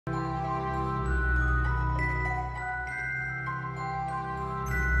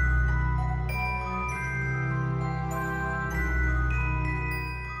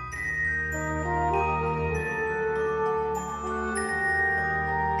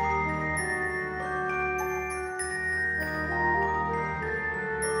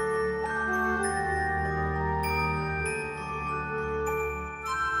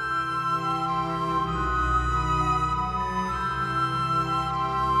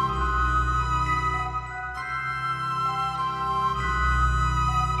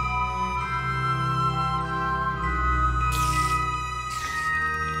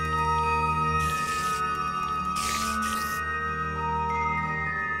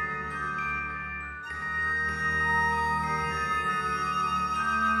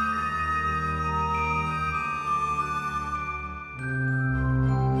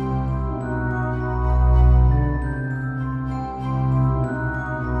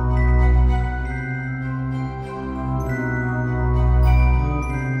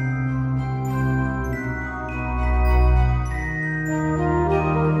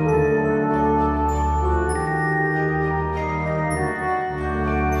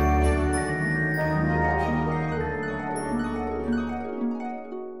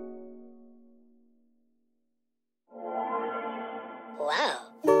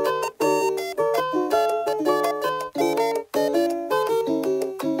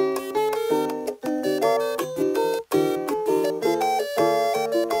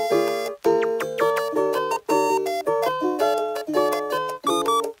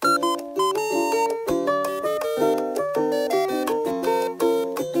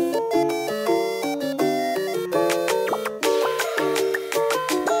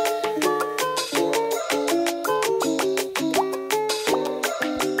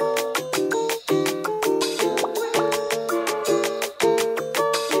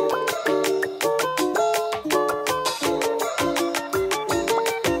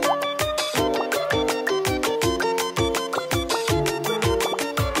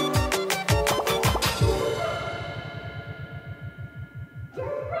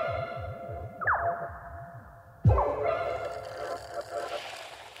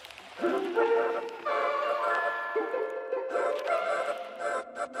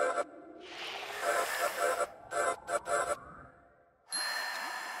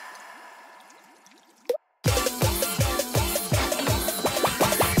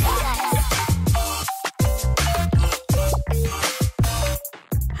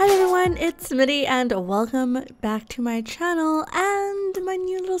It's Mitty and welcome back to my channel and my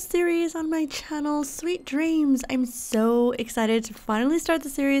new little series on my channel, Sweet Dreams. I'm so excited to finally start the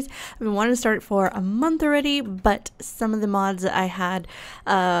series. I've been wanting to start it for a month already, but some of the mods that I had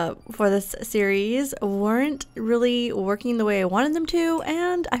for this series weren't really working the way I wanted them to,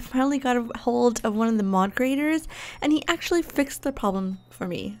 and I finally got a hold of one of the mod creators and he actually fixed the problem for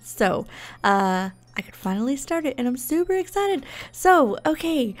me. So I could finally start it and I'm super excited. So,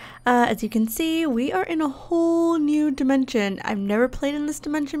 okay, as you can see, we are in a whole new dimension. I've never played in this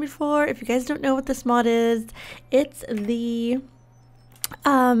dimension before. If you guys don't know what this mod is, it's the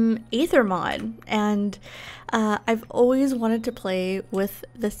Aether mod, and I've always wanted to play with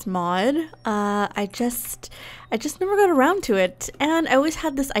this mod. I just never got around to it, and I always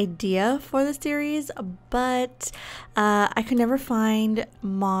had this idea for the series, but I could never find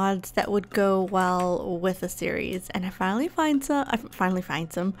mods that would go well with the series, and I finally found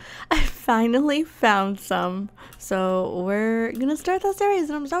some. So we're gonna start that series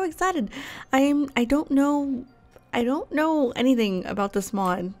and I'm so excited. I don't know anything about this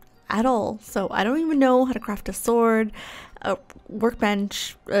mod at all, so I don't even know how to craft a sword, a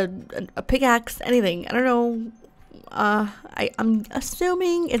workbench, a pickaxe, anything. I don't know. I'm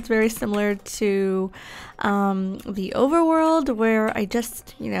assuming it's very similar to the overworld, where I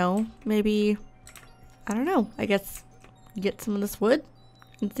just, maybe, I don't know, I guess get some of this wood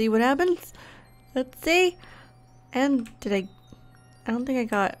and see what happens. Let's see. And I don't think I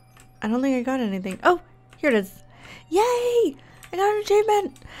got anything. Oh, here it is. Yay! I got an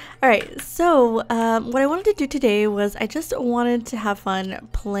achievement! Alright, so what I wanted to do today was I just wanted to have fun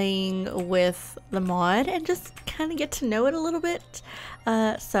playing with the mod and just kind of get to know it a little bit.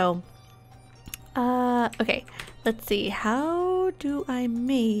 Okay, let's see. How do I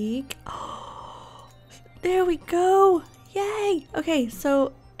make... Oh, there we go! Yay! Okay,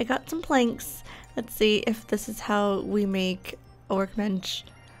 so I got some planks. Let's see if this is how we make a workbench.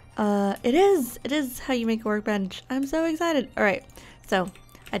 It is how you make a workbench. I'm so excited. Alright, so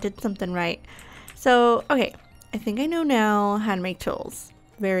I did something right. So, okay, I think I know now how to make tools.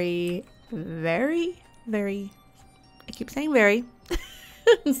 Very, I keep saying very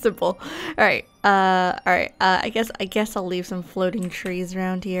simple. Alright, I guess I'll leave some floating trees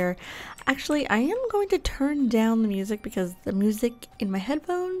around here. Actually, I am going to turn down the music because the music in my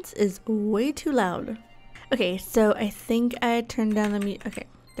headphones is way too loud. Okay, so I think I turned down the music. Okay.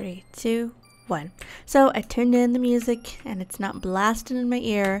 3, 2, 1. So I turned in the music and it's not blasting in my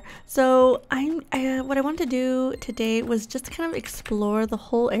ear. So what I want to do today was just kind of explore the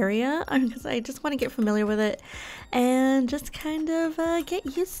whole area because I just want to get familiar with it and just kind of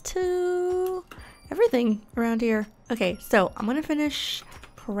get used to everything around here. Okay, so I'm gonna finish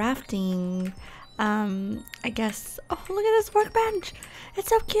crafting. I guess, oh, look at this workbench. It's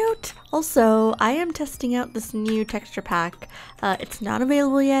so cute. Also, I am testing out this new texture pack. It's not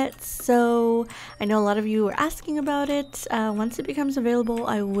available yet, so I know a lot of you are asking about it. Once it becomes available,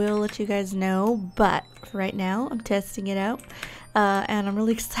 I will let you guys know, but for right now, I'm testing it out. And I'm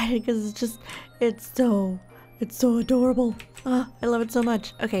really excited because it's so adorable. I love it so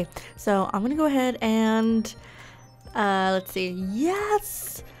much. Okay, so I'm gonna go ahead and, let's see.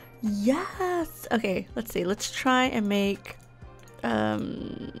 Yes! Yes! Okay, let's see. Let's try and make a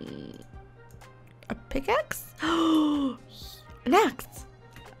pickaxe? An axe!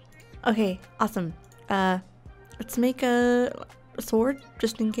 Okay, awesome. Let's make a sword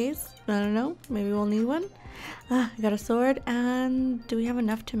just in case. I don't know. Maybe we'll need one. I got a sword, and do we have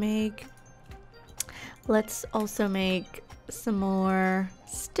enough to make? Let's also make some more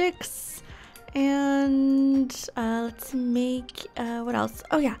sticks. And let's make what else?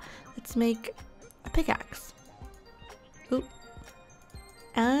 Oh yeah, let's make a pickaxe. Oop.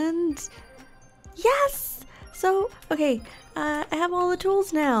 And yes! So, okay, I have all the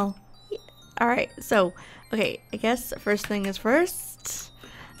tools now. Alright, so, okay, I guess first thing is first.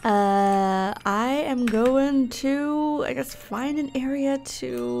 I am going to, I guess, find an area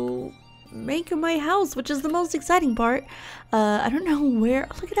to make my house, which is the most exciting part. I don't know where.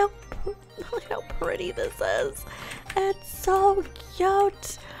 Look at how pretty this is. It's so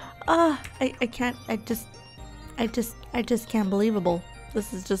cute. I just can't believable.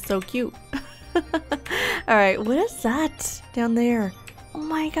 This is just so cute. All right, what is that down there? Oh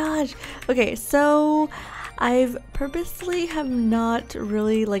my gosh. Okay, so I've purposely have not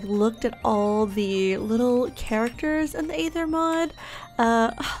really like looked at all the little characters in the Aether mod. Look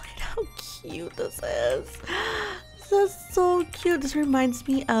at how cute this is. This is so cute. This reminds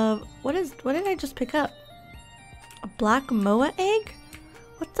me of what did I just pick up? A black moa egg?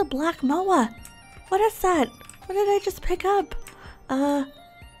 What's a black moa? What is that? What did I just pick up?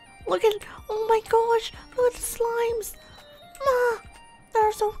 Look at, oh my gosh, look at the slimes.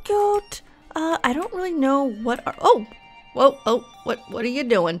 They're so cute. I don't really know what are, oh, whoa, oh, what are you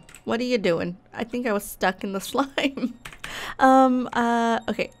doing? What are you doing? I think I was stuck in the slime.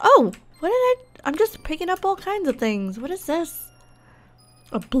 Okay. Oh, I'm just picking up all kinds of things. What is this?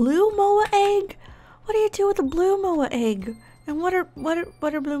 A blue moa egg? What do you do with a blue moa egg? And what are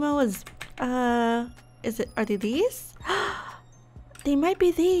blue moas? Are they these? They might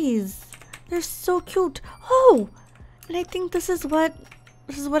be these. They're so cute. Oh, and I think this is what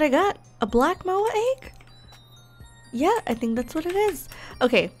I got. A black moa egg? Yeah, I think that's what it is.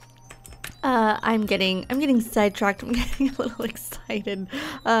 Okay. I'm getting sidetracked. I'm getting a little excited.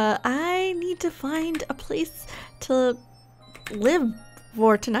 I need to find a place to live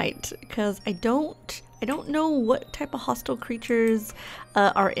for tonight because I don't know what type of hostile creatures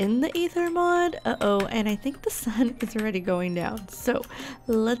are in the Aether mod. Uh-oh, and I think the sun is already going down. So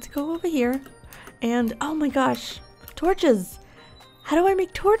let's go over here. And oh my gosh, torches. How do I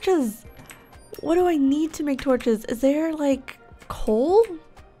make torches? What do I need to make torches? Is there like coal?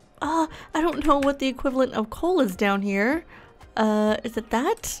 I don't know what the equivalent of coal is down here. Is it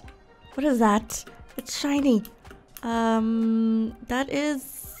that? What is that? It's shiny. That is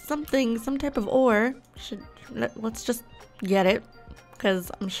something, some type of ore. Let's just get it, because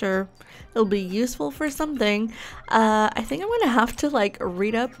I'm sure it'll be useful for something. I think I'm gonna have to like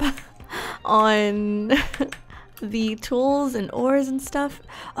read up on the tools and ores and stuff.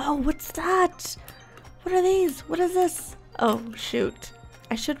 Oh, what's that? What are these? What is this? Oh, shoot.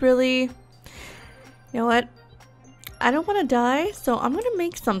 I should really, you know what? I don't want to die, so I'm gonna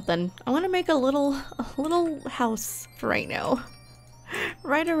make something. I want to make a little house for right now,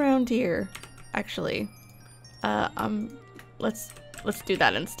 right around here. Actually, let's do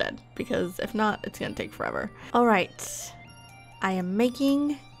that instead, because if not, it's gonna take forever. All right, I am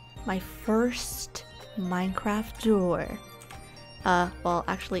making my first Minecraft door. Well,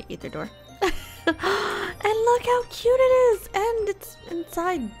 actually, Aether door. And look how cute it is, and it's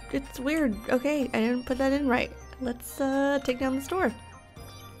inside. It's weird. Okay, I didn't put that in right. Let's take down this door.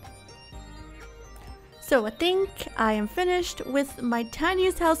 So I think I am finished with my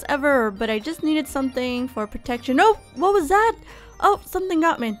tiniest house ever, but I just needed something for protection. Oh, what was that? Oh, something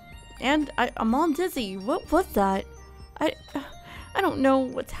got me, and I'm all dizzy. What was that? I don't know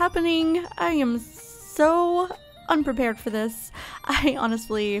what's happening. I am so unprepared for this. I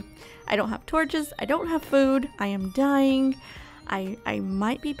don't have torches. I don't have food. I am dying. I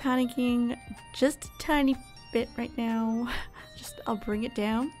might be panicking just a tiny bit right now. I'll bring it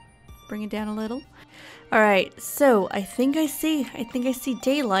down a little. All right, so I think I see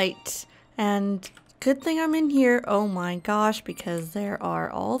daylight, and good thing I'm in here. Oh my gosh, because there are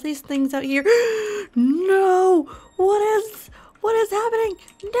all these things out here. No, what is happening?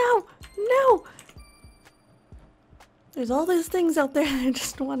 No. There's all these things out there that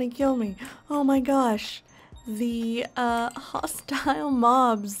just want to kill me. Oh my gosh. The hostile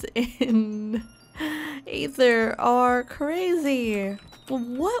mobs in Aether are crazy.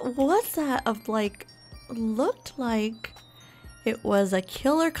 What was that of like, looked like it was a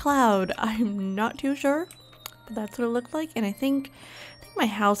killer cloud. I'm not too sure, but that's what it looked like. And I think my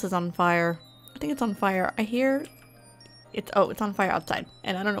house is on fire. I think it's on fire. I hear it's on fire outside,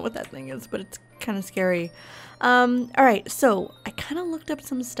 and I don't know what that thing is, but it's kind of scary. Alright, so I kind of looked up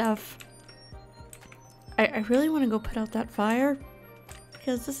some stuff. I really want to go put out that fire,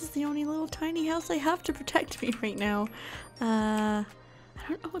 because this is the only little tiny house I have to protect me right now. I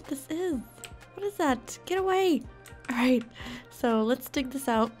don't know what this is. What is that? Get away! Alright, so let's dig this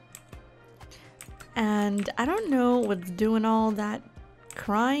out. And I don't know what's doing all that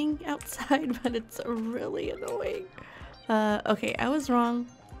crying outside, but it's really annoying. Okay, I was wrong.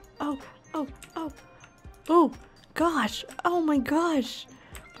 Oh, gosh. Oh my gosh.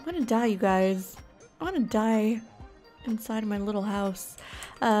 I'm gonna die, you guys. I'm gonna die inside of my little house.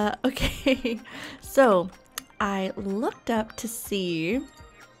 Okay. So, I looked up to see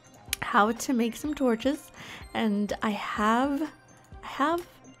how to make some torches, and I have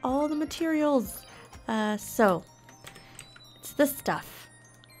all the materials. So, it's this stuff.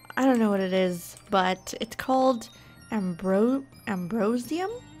 I don't know what it is, but it's called Ambrosium?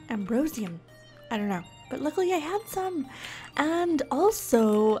 I don't know. but luckily I had some. And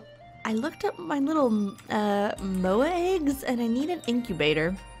also, I looked up my little MOA eggs, and I need an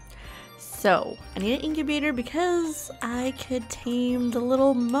incubator. So, I need an incubator because I could tame the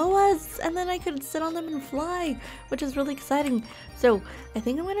little moas and then I could sit on them and fly, which is really exciting. So, I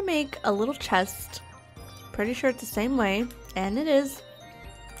think I'm going to make a little chest. Pretty sure it's the same way, and it is,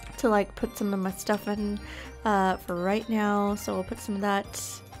 to like put some of my stuff in for right now. So, we'll put some of that,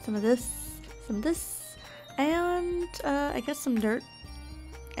 some of this, and I guess some dirt,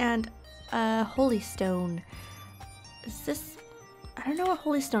 and holy stone. Is this... I don't know what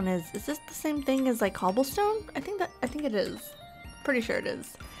holy stone is. Is this the same thing as like cobblestone? I think it is. Pretty sure it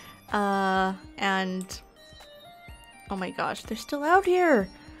is. And oh my gosh, they're still out here.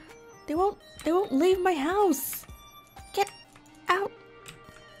 They won't leave my house. Get out.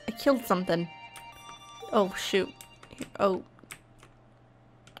 I killed something. Oh shoot. Oh.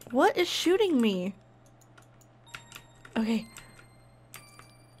 What is shooting me? Okay.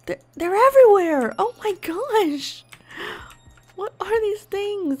 They're everywhere. Oh my gosh. What are these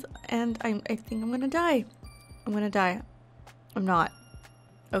things? And I think I'm gonna die. I'm gonna die. I'm not.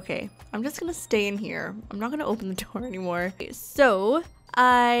 Okay, I'm just gonna stay in here. I'm not gonna open the door anymore. So,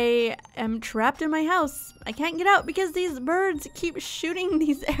 I am trapped in my house. I can't get out because these birds keep shooting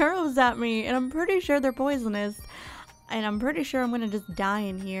these arrows at me, and I'm pretty sure they're poisonous. And I'm pretty sure I'm gonna just die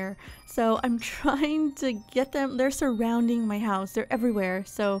in here. So I'm trying to get them. They're surrounding my house. They're everywhere.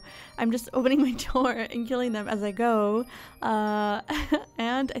 So I'm just opening my door and killing them as I go.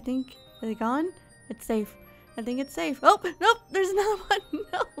 And I think, are they gone? It's safe. I think it's safe. Oh, nope, there's another one.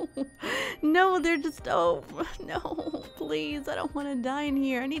 No, no, they're just, oh, no, please. I don't want to die in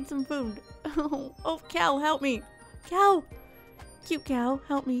here. I need some food. Oh, cow, help me. Cow, cute cow,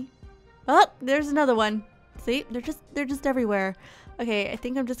 help me. Oh, there's another one. See, they're just everywhere. Okay, I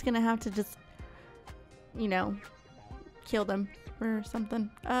think I'm just gonna have to just, you know, kill them or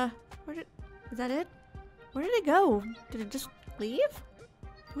something. Is that it? Where did it go? Did it just leave?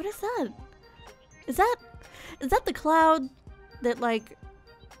 What is that? Is that the cloud that like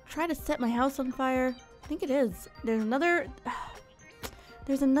tried to set my house on fire? I think it is. There's another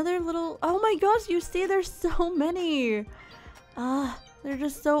little, oh my gosh, you see there's so many. They're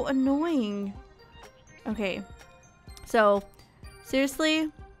just so annoying. Okay, so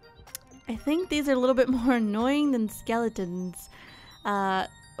seriously, I think these are a little bit more annoying than skeletons.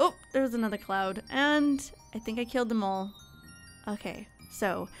 Oh, there's another cloud, and I think I killed them all. Okay,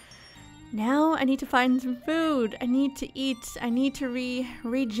 so now I need to find some food. I need to eat. I need to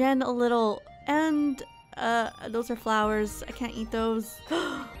regen a little, and those are flowers. I can't eat those.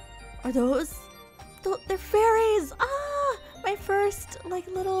 Are those? They're fairies! Ah, my first like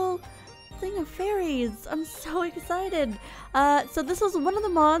little thing of fairies. I'm so excited. So this was one of the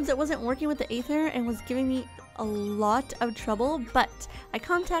mods that wasn't working with the Aether and was giving me a lot of trouble, but I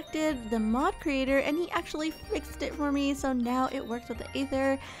contacted the mod creator and he actually fixed it for me, so now it works with the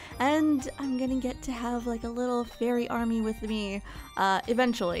Aether, and I'm gonna get to have like a little fairy army with me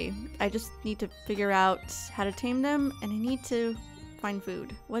eventually. I just need to figure out how to tame them, and I need to find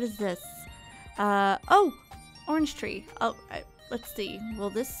food. What is this? Oh, orange tree. Oh, let's see.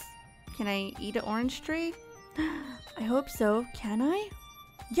 Can I eat an orange tree? I hope so. Can I?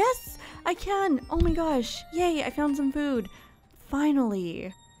 Yes, I can. Oh my gosh. Yay, I found some food.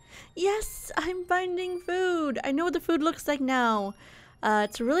 Finally. Yes, I'm finding food. I know what the food looks like now.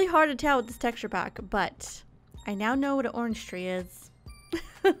 It's really hard to tell with this texture pack, but I now know what an orange tree is.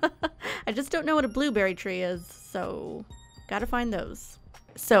 I just don't know what a blueberry tree is, so gotta find those.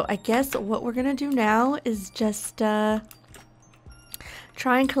 So I guess what we're gonna do now is just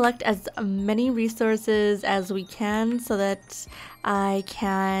try and collect as many resources as we can so that I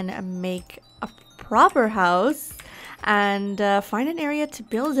can make a proper house and find an area to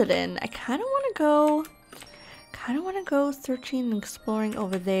build it in. I kind of want to go searching and exploring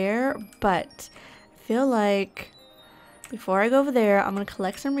over there, but I feel like before I go over there, I'm going to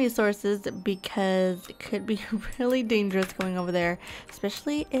collect some resources because it could be really dangerous going over there,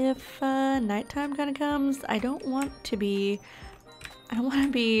 especially if nighttime kind of comes. I don't want to be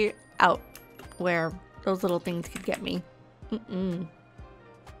out where those little things could get me.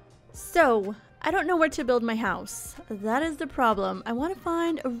 So, I don't know where to build my house. That is the problem. I want to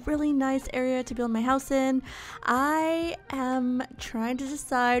find a really nice area to build my house in. I am trying to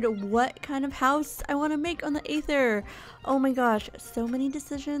decide what kind of house I want to make on the Aether. Oh my gosh, so many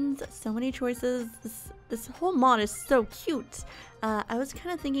decisions, so many choices. This whole mod is so cute. I was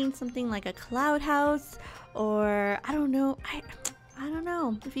kind of thinking something like a cloud house, or I don't know. I don't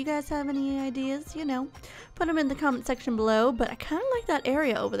know. If you guys have any ideas, you know, put them in the comment section below, but I kind of like that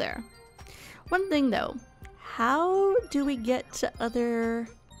area over there. One thing though, how do we get to other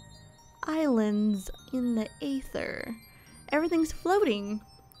islands in the Aether? Everything's floating.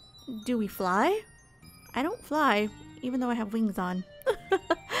 Do we fly? I don't fly, even though I have wings on.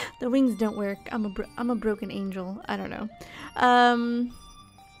 The wings don't work. I'm a broken angel. I don't know.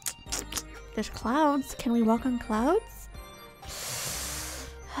 There's clouds. Can we walk on clouds?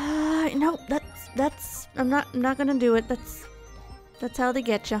 No, I'm not gonna do it. That's how they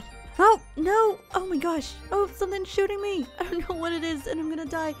get you. Oh no! Oh my gosh! Oh, something's shooting me! I don't know what it is, and I'm gonna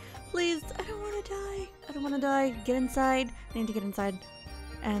die. Please, I don't want to die. I don't want to die. Get inside. I need to get inside,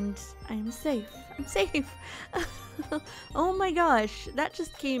 and I am safe. I'm safe. Oh my gosh! That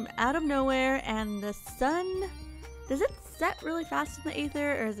just came out of nowhere, and the sun. Does it set really fast in the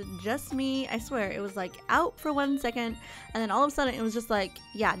Aether, or is it just me? I swear, it was like out for 1 second, and then all of a sudden it was just like,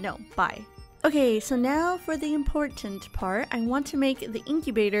 yeah, no, bye. Okay, so now for the important part. I want to make the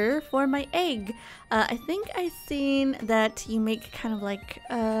incubator for my egg. I think I've seen that you make kind of like,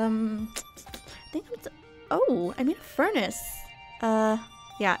 I made a furnace.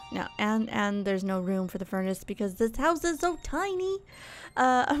 Yeah, no, and there's no room for the furnace because this house is so tiny.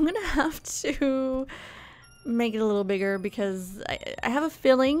 I'm gonna have to make it a little bigger because I have a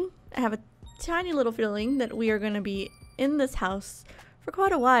feeling, I have a tiny little feeling that we are going to be in this house for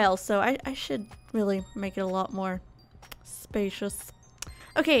quite a while, so I should really make it a lot more spacious.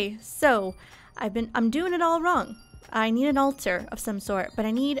 Okay, so I'm doing it all wrong. I need an altar of some sort, but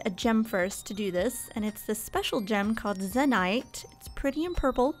I need a gem first to do this, and it's this special gem called Zenite. It's pretty and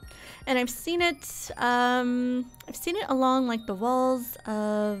purple, and I've seen it along like the walls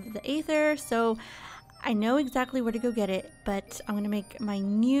of the Aether, so I know exactly where to go get it, but I'm gonna make my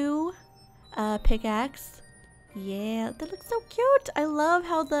new pickaxe. Yeah, that looks so cute. I love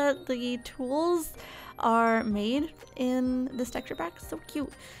how the tools are made in this texture pack. So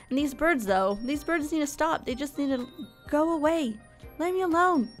cute. And these birds though, these birds need to stop. They just need to go away. Leave me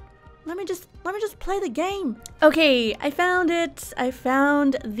alone. Let me just play the game. Okay, I found it. I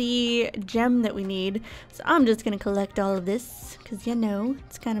found the gem that we need. So I'm just gonna collect all of this because you know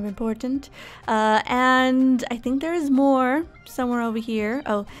it's kind of important. And I think there is more somewhere over here.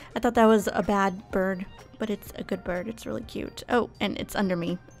 Oh, I thought that was a bad bird, but it's a good bird. It's really cute. Oh, and it's under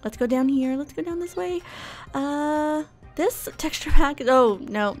me. Let's go down here. Let's go down this way. This texture pack. Oh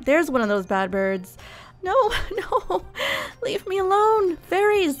no, there's one of those bad birds. No, no, leave me alone.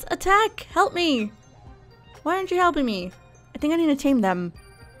 Fairies, attack, help me. Why aren't you helping me? I think I need to tame them.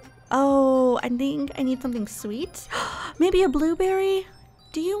 Oh, I think I need something sweet. Maybe a blueberry?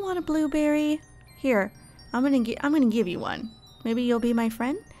 Do you want a blueberry? Here, I'm gonna give you one. Maybe you'll be my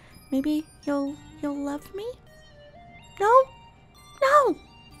friend? Maybe you'll love me? No? No!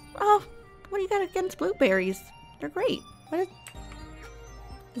 Oh, what do you got against blueberries? They're great.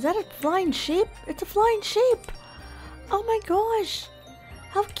 Is that a flying sheep? It's a flying sheep! Oh my gosh!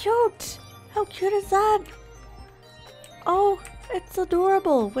 How cute! How cute is that? Oh, it's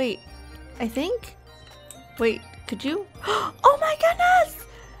adorable. Wait, I think? Wait, could you? Oh my goodness!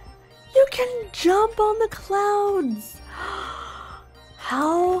 You can jump on the clouds!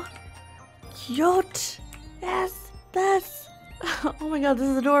 How cute is this? Oh my god, this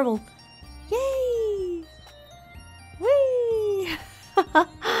is adorable. Yay! Whee!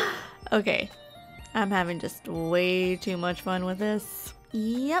 Okay, I'm having just way too much fun with this.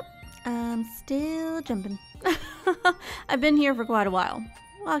 Yep, I'm still jumping. I've been here for quite a while.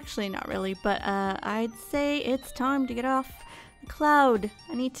 Well, actually not really, but I'd say it's time to get off the cloud.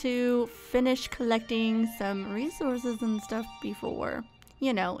 I need to finish collecting some resources and stuff before,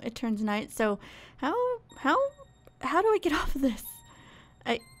 you know, it turns night. So how do I get off of this?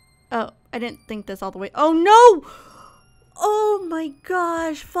 I didn't think this all the way. Oh no! Oh my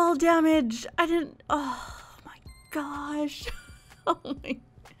gosh, fall damage. Oh my gosh. Oh my.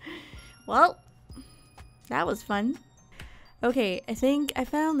 Well, that was fun. Okay, I think I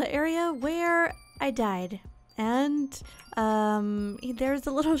found the area where I died. And there's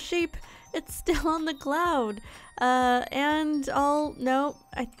a little sheep. It's still on the cloud. No,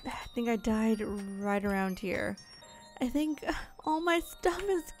 I think I died right around here. I think all my stuff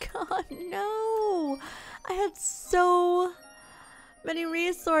is gone. No, I had so many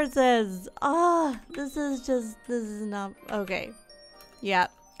resources. This is not okay. Yeah,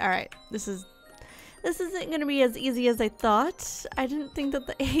 all right. This isn't gonna be as easy as I thought. I didn't think that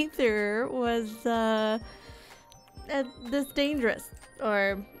the Aether was this dangerous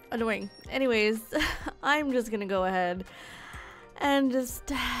or annoying. Anyways, I'm just gonna go ahead and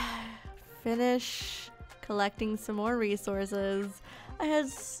just finish collecting some more resources. I had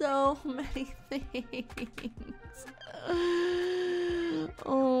so many things.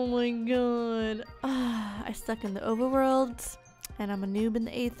 Oh my god. I stuck in the overworld, and I'm a noob in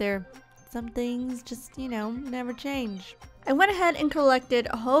the Aether. Some things just, you know, never change. I went ahead and collected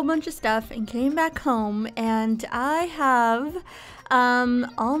a whole bunch of stuff and came back home, and I have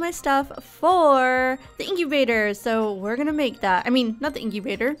all my stuff for the incubator. So we're gonna make that. I mean, not the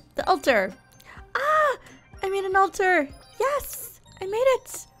incubator, the altar. Ah! I made an altar. Yes! I made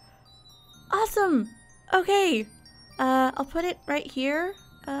it. Awesome. Okay. I'll put it right here.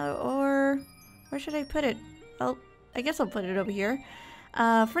 Or where should I put it? Well, I guess I'll put it over here.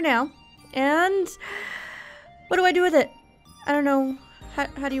 For now. And what do I do with it? I don't know.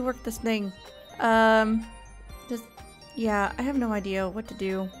 How do you work this thing? Yeah, I have no idea what to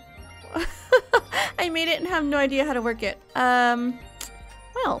do. I made it and have no idea how to work it.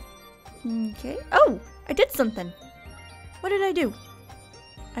 Well, okay. Oh, I did something. What did I do?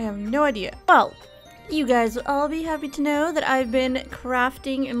 I have no idea. Well, you guys will all be happy to know that I've been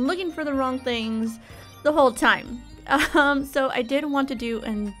crafting and looking for the wrong things the whole time. So I did want to do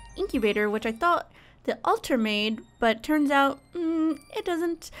an incubator, which I thought the altar made, but turns out it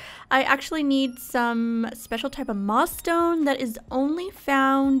doesn't. I actually need some special type of moss stone that is only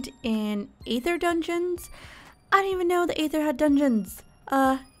found in Aether dungeons. I didn't even know the Aether had dungeons.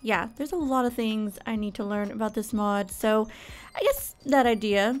 Yeah, there's a lot of things I need to learn about this mod, so I guess that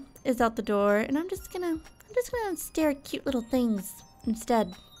idea is out the door, and I'm just gonna stare at cute little things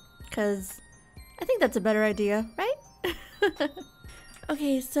instead, because I think that's a better idea, right?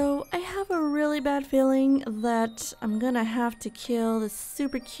 Okay, so I have a really bad feeling that I'm gonna have to kill this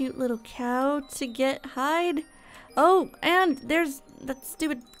super cute little cow to get hide. Oh, and there's that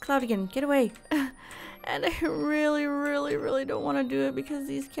stupid cloud again. Get away. And I really don't want to do it because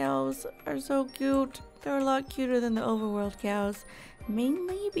these cows are so cute. They're a lot cuter than the overworld cows.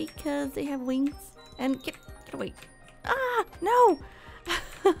 Mainly because they have wings. And get away. Ah, no!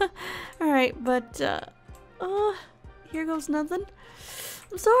 Alright, but, here goes nothing.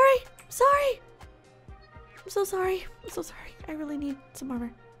 I'm sorry. I'm so sorry. I really need some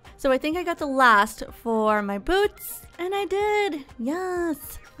armor. So I think I got the last for my boots, and I did.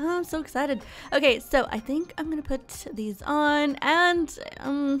 Yes. Oh, I'm so excited. Okay, so I think I'm gonna put these on, and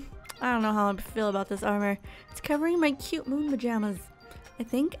I don't know how I feel about this armor. It's covering my cute moon pajamas. I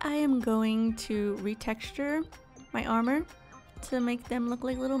think I am going to retexture my armor to make them look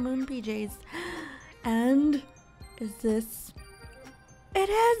like little moon PJs. And is this... It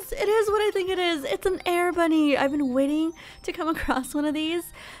is what I think it is. It's an air bunny. I've been waiting to come across one of these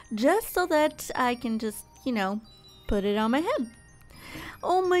just so that I can just, you know, put it on my head.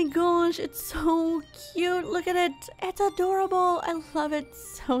 Oh my gosh, it's so cute. Look at it. It's adorable. I love it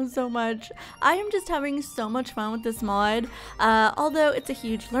so much. I am just having so much fun with this mod. Although it's a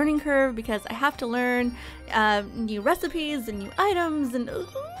huge learning curve because I have to learn new recipes and new items and...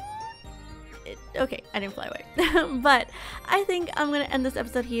 Okay, I didn't fly away. But I think I'm gonna end this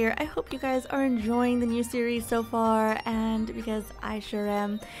episode here. I hope you guys are enjoying the new series so far, and because I sure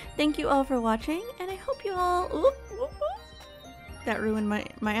am. Thank you all for watching, and I hope you all... That ruined my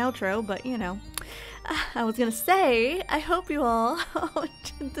outro, but you know. I was gonna say, I hope you all...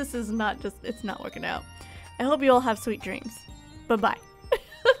 This is not just... It's not working out. I hope you all have sweet dreams. Bye-bye.